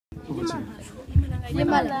Good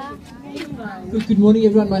morning,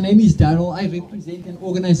 everyone. My name is Daryl. I represent an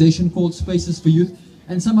organization called Spaces for Youth.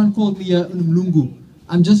 And someone called me Mlungu.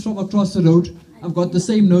 I'm just from across the road. I've got the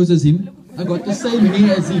same nose as him. I've got the same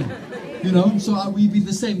hair as him. You know, so we be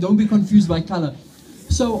the same. Don't be confused by color.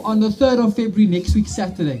 So on the 3rd of February, next week,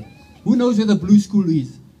 Saturday, who knows where the Blue School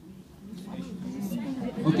is?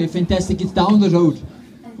 Okay, fantastic. It's down the road.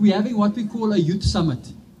 We're having what we call a youth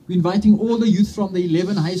summit. We're inviting all the youth from the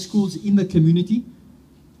 11 high schools in the community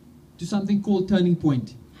to something called Turning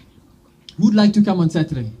Point. Who'd like to come on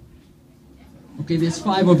Saturday? Okay, there's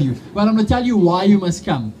 5 of you. But I'm going to tell you why you must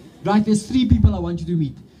come. Right, there's 3 people I want you to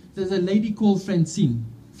meet. There's a lady called Francine.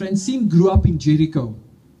 Francine grew up in Jericho.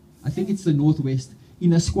 I think it's the Northwest,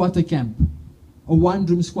 in a squatter camp. A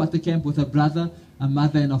 1-room squatter camp with a brother, a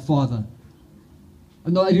mother, and a father.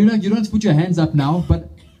 No, you don't have to put your hands up now, but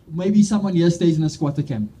maybe someone here stays in a squatter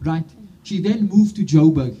camp, right? She then moved to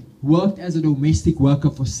Joburg, worked as a domestic worker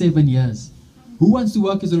for 7 years. Who wants to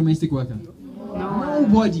work as a domestic worker? No.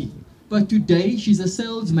 Nobody. But today, she's a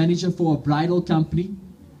sales manager for a bridal company.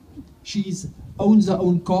 She owns her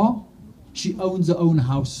own car. She owns her own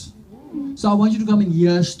house. So I want you to come and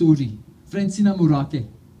hear her story. Francina Murake.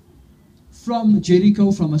 From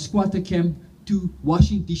Jericho, from a squatter camp, to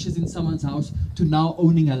washing dishes in someone's house, to now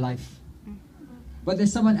owning a life. But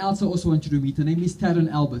there's someone else I also want you to meet. Her name is Taryn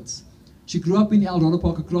Alberts. She grew up in Eldorado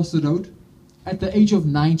Park across the road. At the age of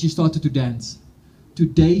 9, she started to dance.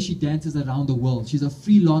 Today, she dances around the world. She's a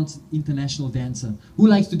freelance international dancer. Who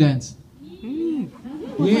likes to dance?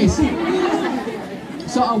 Yes.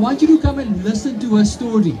 So I want you to come and listen to her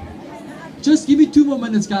story. Just give me 2 more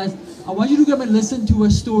minutes, guys. I want you to come and listen to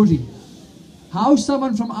her story. How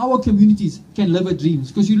someone from our communities can live her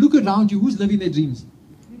dreams. Because you look around you, who's living their dreams?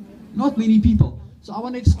 Not many people. So I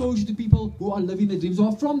want to expose you to people who are living their dreams, who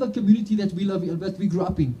are from the community that we love, that we grew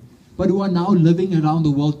up in, but who are now living around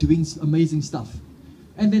the world doing amazing stuff.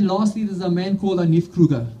 And then lastly, there's a man called Anif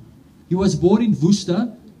Kruger. He was born in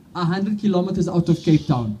Worcester, 100 kilometers out of Cape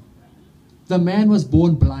Town. The man was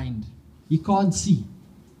born blind. He can't see.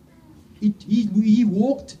 He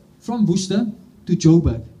walked from Worcester to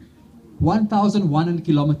Joburg, 1,100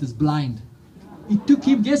 kilometers blind. It took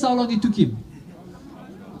him, guess how long it took him?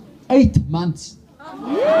 8 months.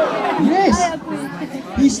 Yes.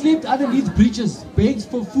 He slept underneath bridges, begged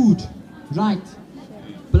for food. Right.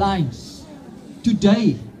 Blind.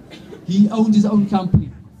 Today, he owns his own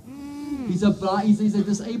company. He's a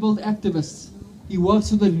disabled activist. He works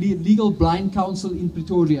for the Legal Blind Council in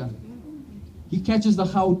Pretoria. He catches the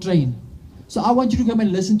Gau train. So I want you to come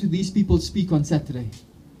and listen to these people speak on Saturday.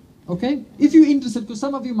 Okay? If you're interested, because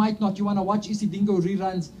some of you might not, you want to watch Isidingo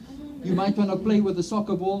reruns, you might want to play with the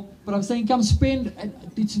soccer ball, but I'm saying come spend,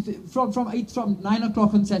 from 9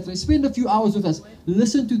 o'clock on Saturday, spend a few hours with us.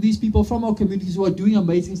 Listen to these people from our communities who are doing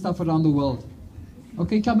amazing stuff around the world.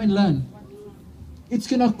 Okay, come and learn. It's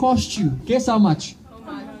going to cost you. Guess how much?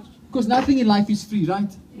 Because nothing in life is free,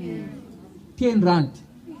 right? 10 rand.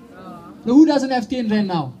 Now who doesn't have 10 rand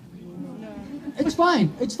now? It's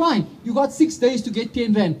fine, it's fine. You got 6 days to get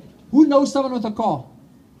 10 rand. Who knows someone with a car?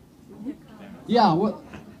 Yeah, what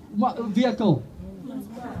vehicle?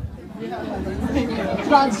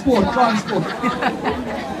 Transport.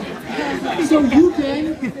 So you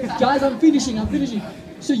can, guys, I'm finishing.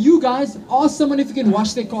 So you guys, ask someone if you can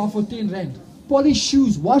wash their car for 10 rand. Polish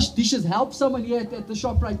shoes, wash dishes, help someone here at the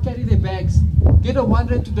shop, right? Carry their bags. Get a 1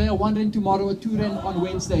 rand today, a 1 rand tomorrow, a 2 rand on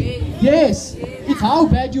Wednesday. Yes, it's how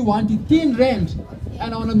bad you want it, 10 rand.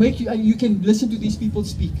 And I want to make you, and you can listen to these people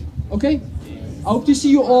speak. Okay? I hope to see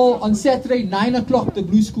you all on Saturday, 9 o'clock, the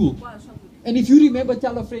Blue School. And if you remember,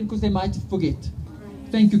 tell a friend because they might forget.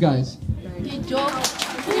 Thank you, guys. Good job.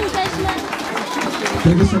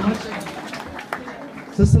 Thank you so much.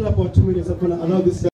 Just about 2 minutes, I'm going to allow this guy.